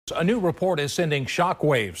A new report is sending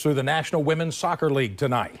shockwaves through the National Women's Soccer League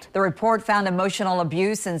tonight. The report found emotional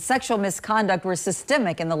abuse and sexual misconduct were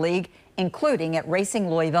systemic in the league, including at Racing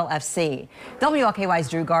Louisville FC. WLKY's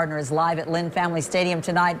Drew Gardner is live at Lynn Family Stadium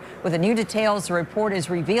tonight with the new details the report is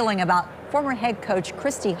revealing about former head coach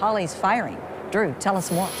Christy Holly's firing. Drew, tell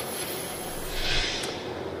us more.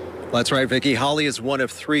 That's right, Vicki. Holly is one of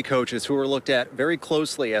 3 coaches who were looked at very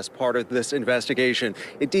closely as part of this investigation.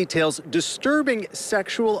 It details disturbing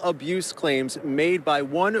sexual abuse claims made by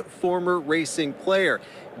one former Racing player.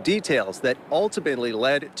 Details that ultimately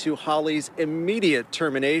led to Holly's immediate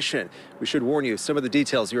termination. We should warn you, some of the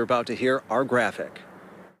details you're about to hear are graphic.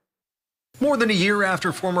 More than a year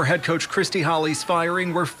after former head coach Christy Holly's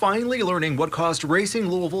firing, we're finally learning what caused Racing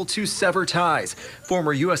Louisville to sever ties.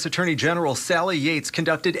 Former U.S. Attorney General Sally Yates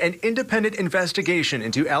conducted an independent investigation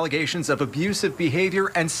into allegations of abusive behavior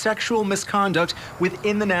and sexual misconduct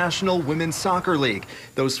within the National Women's Soccer League.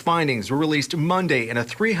 Those findings were released Monday in a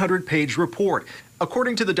 300-page report.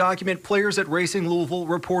 According to the document, players at Racing Louisville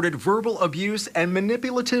reported verbal abuse and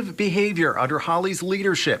manipulative behavior under Holly's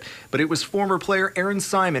leadership. But it was former player Erin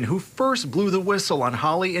Simon who first blew the whistle on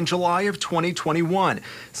Holly in July of 2021.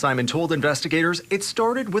 Simon told investigators it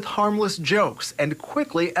started with harmless jokes and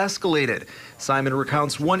quickly escalated. Simon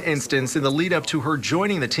recounts one instance in the lead up to her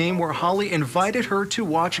joining the team where Holly invited her to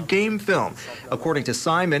watch game film. According to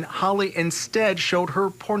Simon, Holly instead showed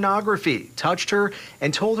her pornography, touched her,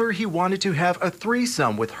 and told her he wanted to have a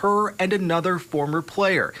threesome with her and another former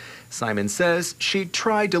player. Simon says she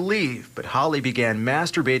tried to leave, but Holly began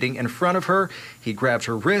masturbating in front of her. He grabbed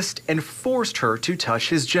her wrist and forced her to touch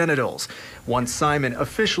his genitals. Once Simon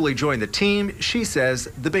officially joined the team, she says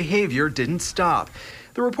the behavior didn't stop.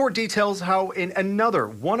 The report details how in another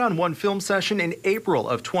one-on-one film session in April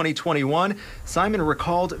of 2021, Simon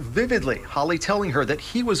recalled vividly Holly telling her that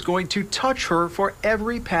he was going to touch her for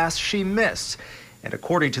every pass she missed. And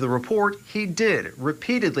according to the report, he did,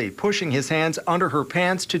 repeatedly pushing his hands under her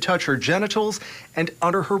pants to touch her genitals and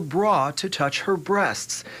under her bra to touch her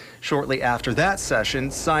breasts. Shortly after that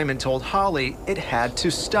session, Simon told Holly it had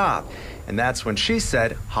to stop. And that's when she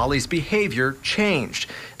said Holly's behavior changed.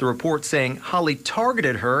 The report saying Holly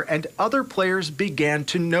targeted her and other players began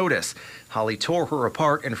to notice. Holly tore her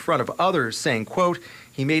apart in front of others, saying, quote,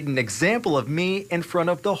 "He made an example of me in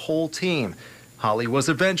front of the whole team." Holly was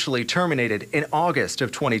eventually terminated in August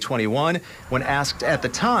of 2021. When asked at the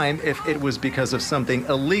time if it was because of something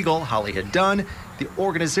illegal Holly had done, the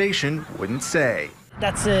organization wouldn't say.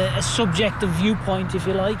 That's a subjective viewpoint, if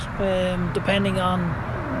you like, depending on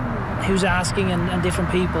who's asking and different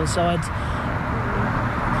people. So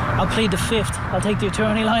I'll plead the fifth. I'll take the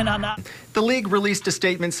attorney line on that. The league released a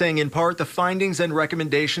statement saying, in part, the findings and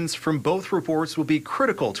recommendations from both reports will be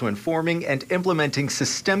critical to informing and implementing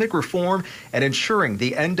systemic reform and ensuring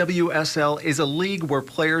the NWSL is a league where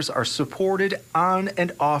players are supported on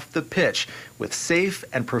and off the pitch with safe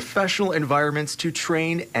and professional environments to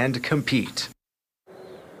train and compete.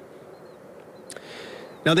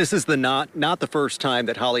 Now, this is not the first time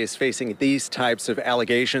that Holly is facing these types of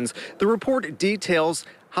allegations. The report details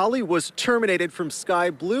Holly was terminated from Sky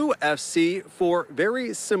Blue FC for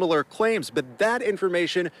very similar claims, but that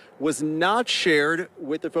information was not shared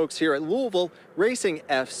with the folks here at Louisville Racing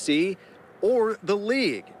FC or the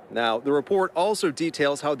league. Now, the report also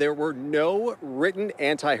details how there were no written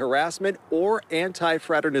anti-harassment or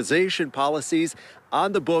anti-fraternization policies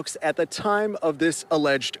on the books at the time of this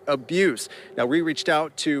alleged abuse. Now, we reached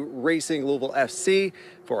out to Racing Louisville FC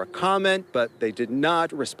for a comment, but they did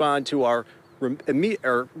not respond to our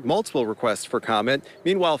multiple requests for comment.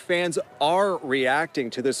 Meanwhile, fans are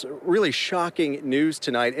reacting to this really shocking news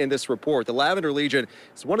tonight in this report. The Lavender Legion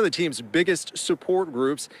is one of the team's biggest support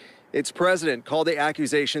groups. Its president called the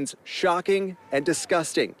accusations shocking and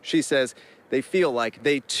disgusting. She says they feel like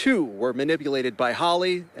they too were manipulated by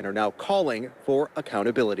Holly and are now calling for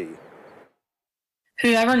accountability.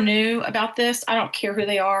 Whoever knew about this, I don't care who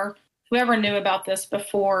they are, whoever knew about this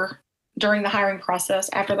before, during the hiring process,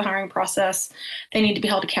 after the hiring process, they need to be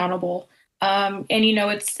held accountable. And, you know,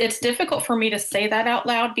 it's difficult for me to say that out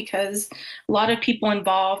loud because a lot of people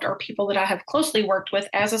involved are people that I have closely worked with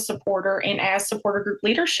as a supporter and as supporter group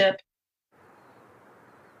leadership.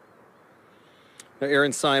 Now,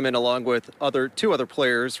 Erin Simon, along with two other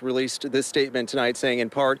players, released this statement tonight saying, in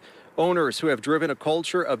part, owners who have driven a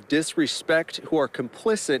culture of disrespect, who are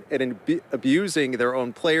complicit in abusing their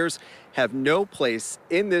own players, have no place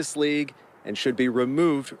in this league and should be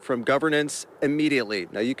removed from governance immediately.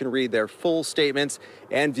 Now, you can read their full statements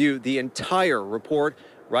and view the entire report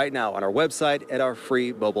right now on our website and our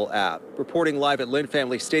free mobile app. Reporting live at Lynn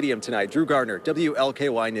Family Stadium tonight, Drew Gardner,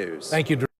 WLKY News. Thank you, Drew.